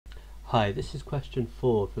Hi, this is question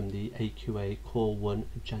 4 from the AQA Core 1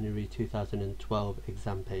 January 2012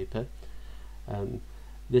 exam paper.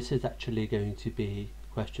 This is actually going to be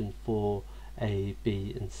question 4A,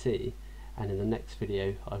 B and C, and in the next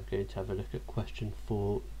video I'm going to have a look at question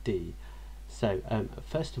 4D. So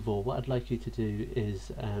first of all, what I'd like you to do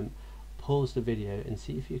is pause the video and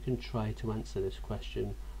see if you can try to answer this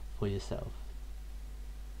question for yourself.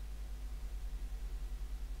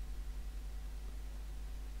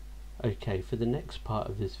 Okay, for the next part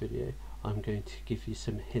of this video I'm going to give you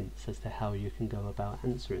some hints as to how you can go about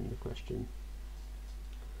answering the question.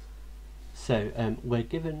 So we're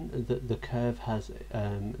given that the curve has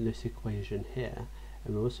this equation here,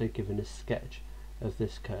 and we're also given a sketch of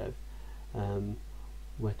this curve.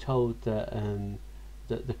 We're told that,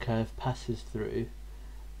 that the curve passes through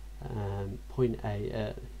point A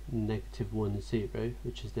at -1, 0,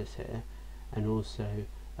 which is this here, and also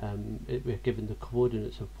we're given the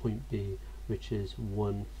coordinates of point B, which is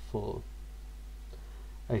 1, 4.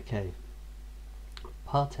 Okay,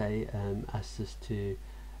 part A asks us to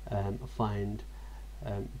find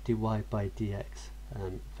dy by dx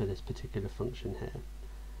for this particular function here.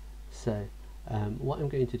 So what I'm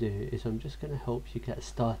going to do is I'm just going to help you get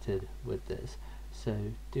started with this.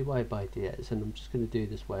 So dy by dx, and I'm just going to do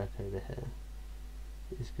this work over here,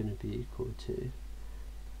 is going to be equal to,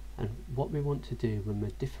 and what we want to do when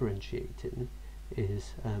we're differentiating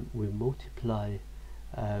is we multiply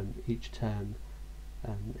each term.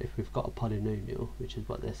 If we've got a polynomial, which is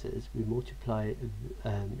what this is, we multiply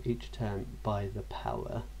each term by the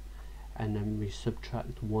power, and then we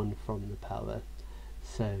subtract 1 from the power.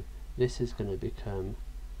 So this is going to become,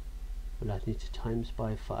 well, I need to times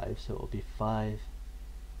by 5, so it will be 5x,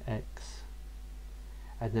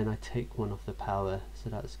 and then I take 1 off the power, so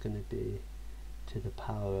that's going to be to the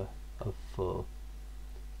power of 4,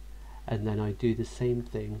 and then I do the same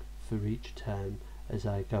thing for each term as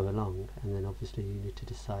I go along, and then obviously you need to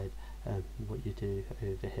decide what you do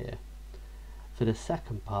over here. For the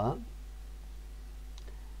second part,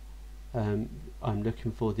 I'm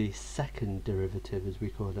looking for the second derivative, as we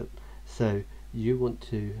call it. So you want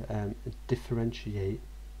to differentiate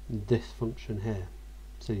this function here.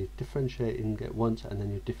 So you're differentiating it once and then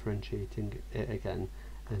you're differentiating it again,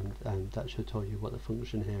 and that should tell you what the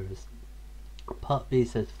function here is. Part B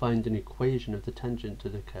says find an equation of the tangent to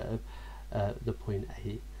the curve, the point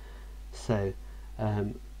A. So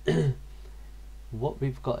what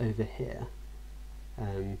we've got over here,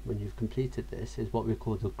 when you've completed this, is what we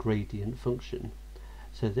call the gradient function.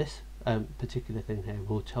 So this particular thing here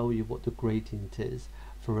will tell you what the gradient is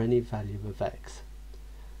for any value of x.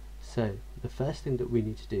 So the first thing that we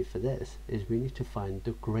need to do for this is we need to find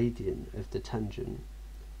the gradient of the tangent.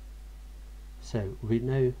 So we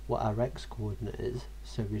know what our x coordinate is,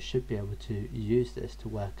 so we should be able to use this to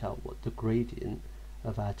work out what the gradient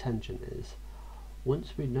of our tangent is.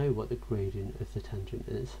 Once we know what the gradient of the tangent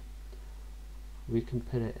is, we can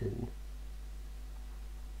put it in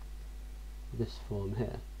this form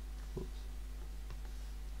here. Oops.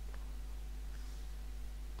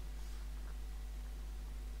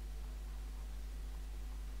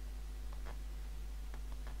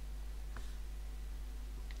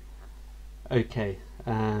 Okay,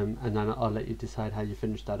 and then I'll let you decide how you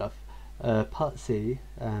finish that off. Part C,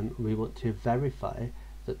 we want to verify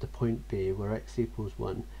that the point B, where x equals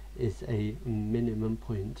 1, is a minimum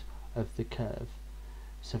point of the curve.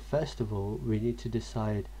 So first of all, we need to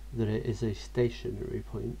decide that it is a stationary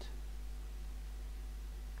point.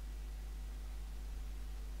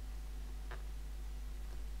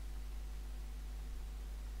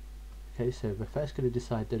 Okay, so we're first going to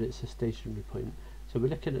decide that it's a stationary point. So we're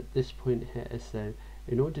looking at this point here, so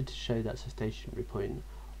in order to show that's a stationary point,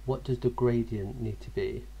 what does the gradient need to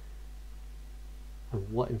be? And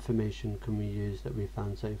what information can we use that we've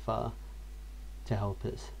found so far to help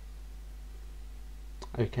us?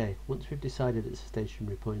 Okay, once we've decided it's a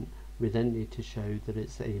stationary point, we then need to show that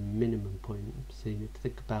it's a minimum point. So you need to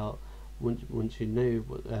think about, once you know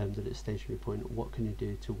what, that it's a stationary point, what can you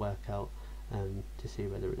do to work out to see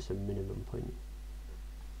whether it's a minimum point.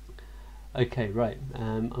 Okay, right,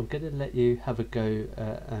 I'm going to let you have a go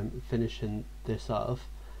at finishing this off.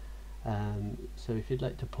 So if you'd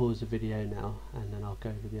like to pause the video now, and then I'll go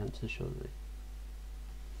over the answer shortly.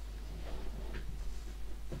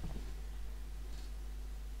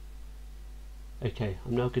 Okay,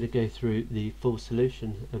 I'm now going to go through the full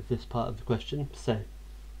solution of this part of the question. So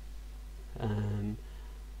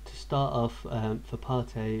to start off, for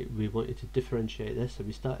part A, we wanted to differentiate this, so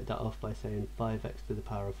we started that off by saying 5x to the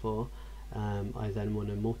power of 4. I then want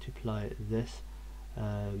to multiply this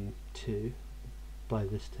 2 by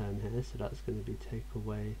this term here, so that's going to be take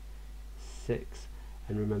away 6,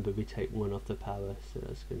 and remember we take 1 off the power, so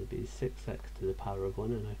that's going to be 6x to the power of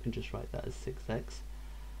 1, and I can just write that as 6x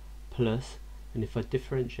plus, and if I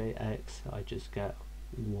differentiate x I just get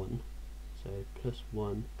 1, so plus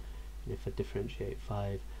 1, and if I differentiate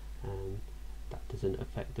 5 that doesn't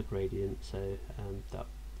affect the gradient, so that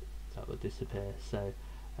will disappear. So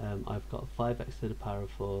I've got 5x to the power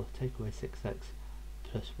of 4, take away 6x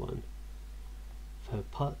plus 1. For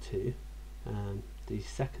part 2, the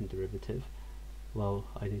second derivative, well,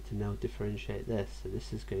 I need to now differentiate this, so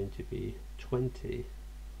this is going to be 20x,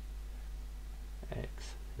 and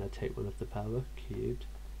I take 1 off the power, cubed,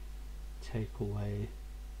 take away,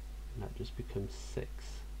 and that just becomes 6,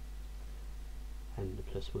 and the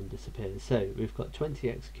plus 1 disappears. So we've got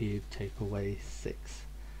 20x cubed, take away 6.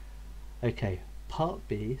 Okay, part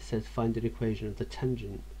B says find an equation of the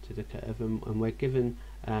tangent to the curve, and we're given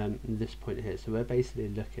this point here, so we're basically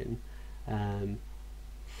looking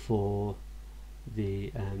for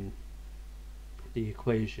the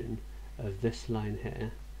equation of this line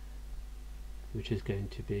here, which is going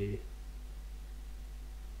to be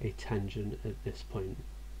a tangent at this point.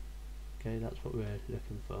 Okay, that's what we're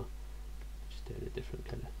looking for. Just doing a different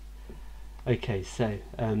colour. Okay, so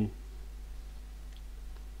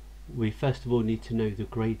we first of all need to know the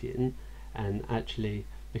gradient, and actually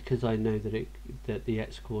because I know that the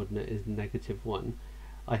x coordinate is -1,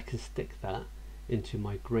 I can stick that into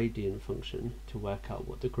my gradient function to work out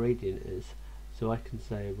what the gradient is. So I can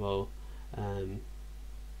say, well,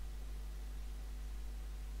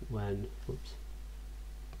 when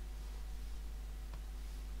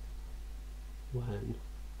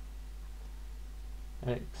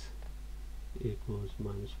x equals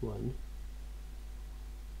 -1,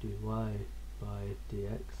 dy by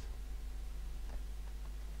dx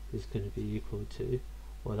is going to be equal to,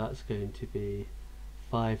 well, that's going to be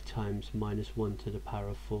 5 times -1 to the power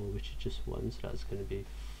of 4, which is just 1, so that's going to be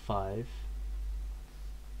 5,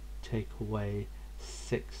 take away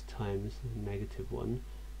 6 times -1,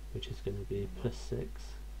 which is going to be plus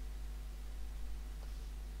 6,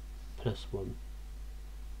 plus 1,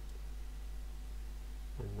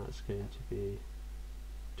 and that's going to be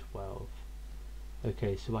 12.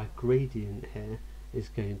 Okay, so our gradient here is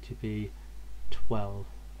going to be 12.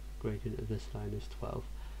 Gradient of this line is 12.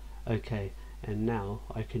 Okay, and now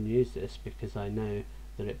I can use this because I know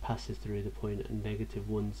that it passes through the point at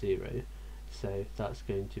 -1, 0, so that's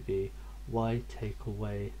going to be y take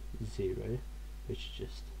away 0, which is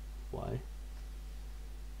just y,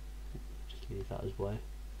 just leave that as y,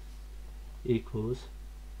 equals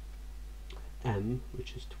m,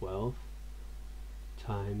 which is 12,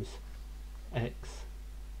 times x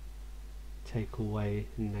take away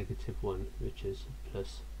 -1, which is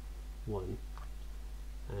plus 1,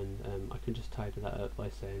 and I can just tidy that up by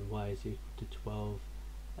saying y is equal to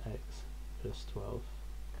 12x plus 12.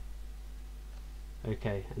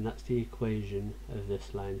 Okay, and that's the equation of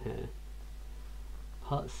this line here.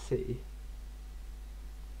 Part C,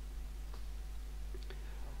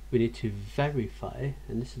 we need to verify,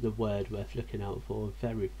 and this is the word worth looking out for,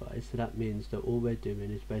 verify, so that means that all we're doing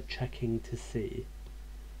is we're checking to see.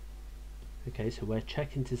 Okay, so we're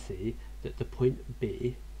checking to see that the point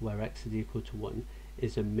B, where x is equal to 1,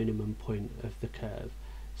 is a minimum point of the curve.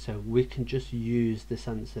 So we can just use this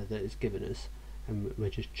answer that is given us, and we're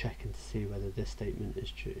just checking to see whether this statement is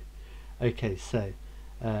true. Okay, so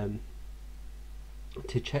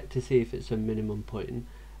to check to see if it's a minimum point,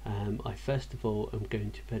 I first of all am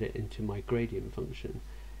going to put it into my gradient function,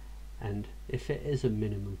 and if it is a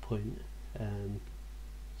minimum point,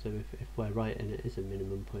 so if we're right and it is a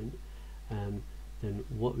minimum point, then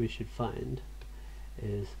what we should find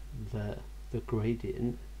is that the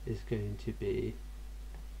gradient is going to be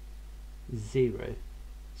 0.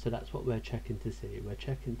 So that's what we're checking to see. We're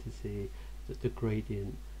checking to see that the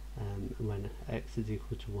gradient when x is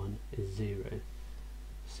equal to 1 is 0.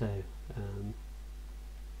 So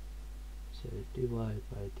so dy by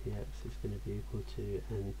dx is going to be equal to,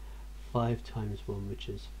 and 5 times 1, which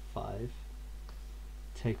is 5,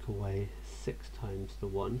 take away 6 times the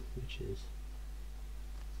 1, which is,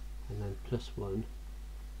 and then plus 1,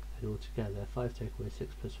 and altogether 5 take away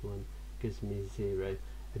 6 plus 1 gives me 0.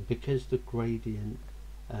 And because the gradient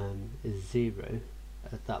is 0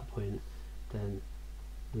 at that point, then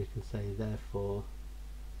we can say therefore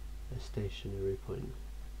a stationary point.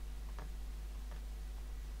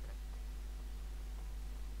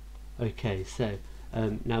 Okay, so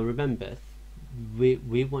now remember,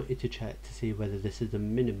 we wanted to check to see whether this is a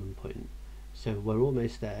minimum point. So we're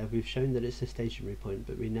almost there. We've shown that it's a stationary point,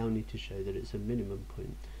 but we now need to show that it's a minimum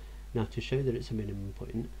point. Now to show that it's a minimum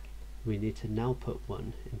point, we need to now put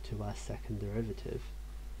 1 into our second derivative.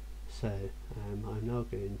 So I'm now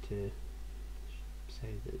going to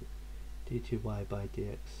say that d2y by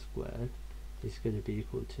dx squared is going to be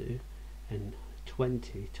equal to, and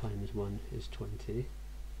 20 times 1 is 20,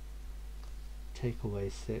 take away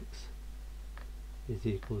 6 is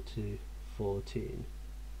equal to 14.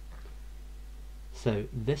 So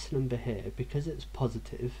this number here, because it's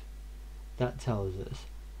positive, that tells us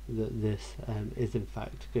that this is in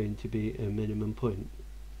fact going to be a minimum point.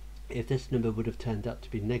 If this number would have turned out to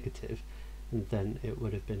be negative, then it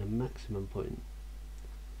would have been a maximum point.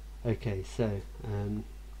 Okay, so I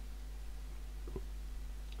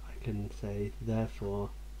can say therefore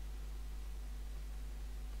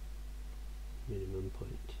minimum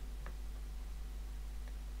point.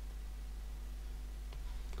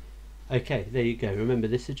 Okay, there you go. Remember,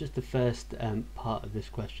 this is just the first part of this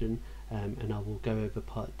question, and I will go over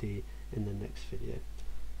part D in the next video.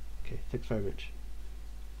 Okay, thanks very much.